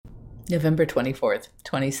November 24th,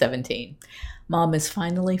 2017. Mom is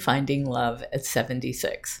finally finding love at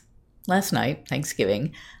 76. Last night,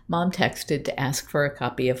 Thanksgiving, Mom texted to ask for a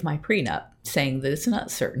copy of my prenup, saying that it's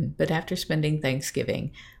not certain, but after spending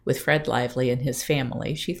Thanksgiving with Fred Lively and his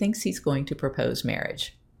family, she thinks he's going to propose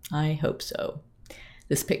marriage. I hope so.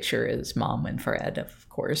 This picture is Mom and Fred, of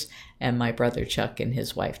course, and my brother Chuck and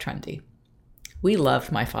his wife Trundy. We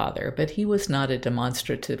loved my father, but he was not a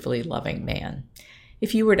demonstratively loving man.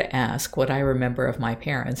 If you were to ask what I remember of my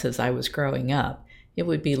parents as I was growing up, it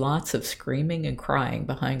would be lots of screaming and crying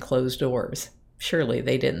behind closed doors. Surely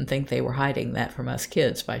they didn't think they were hiding that from us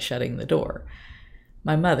kids by shutting the door.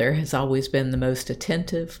 My mother has always been the most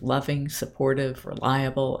attentive, loving, supportive,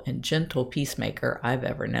 reliable, and gentle peacemaker I've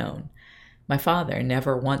ever known. My father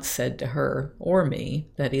never once said to her or me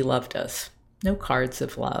that he loved us. No cards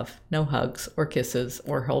of love, no hugs or kisses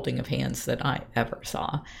or holding of hands that I ever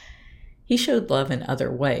saw. He showed love in other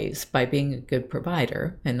ways by being a good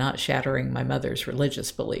provider and not shattering my mother's religious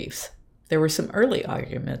beliefs. There were some early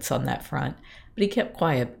arguments on that front, but he kept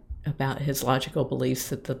quiet about his logical beliefs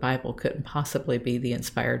that the Bible couldn't possibly be the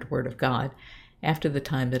inspired Word of God after the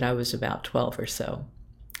time that I was about 12 or so.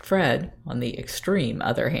 Fred, on the extreme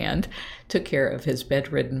other hand, took care of his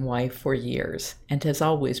bedridden wife for years and has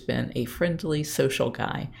always been a friendly, social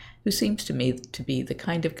guy who seems to me to be the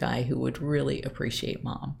kind of guy who would really appreciate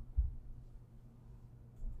Mom.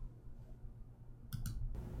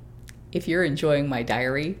 If you're enjoying my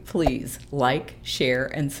diary, please like, share,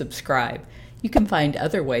 and subscribe. You can find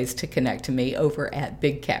other ways to connect to me over at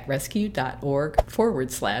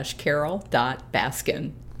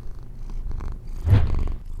bigcatrescue.org/Carole.Baskin.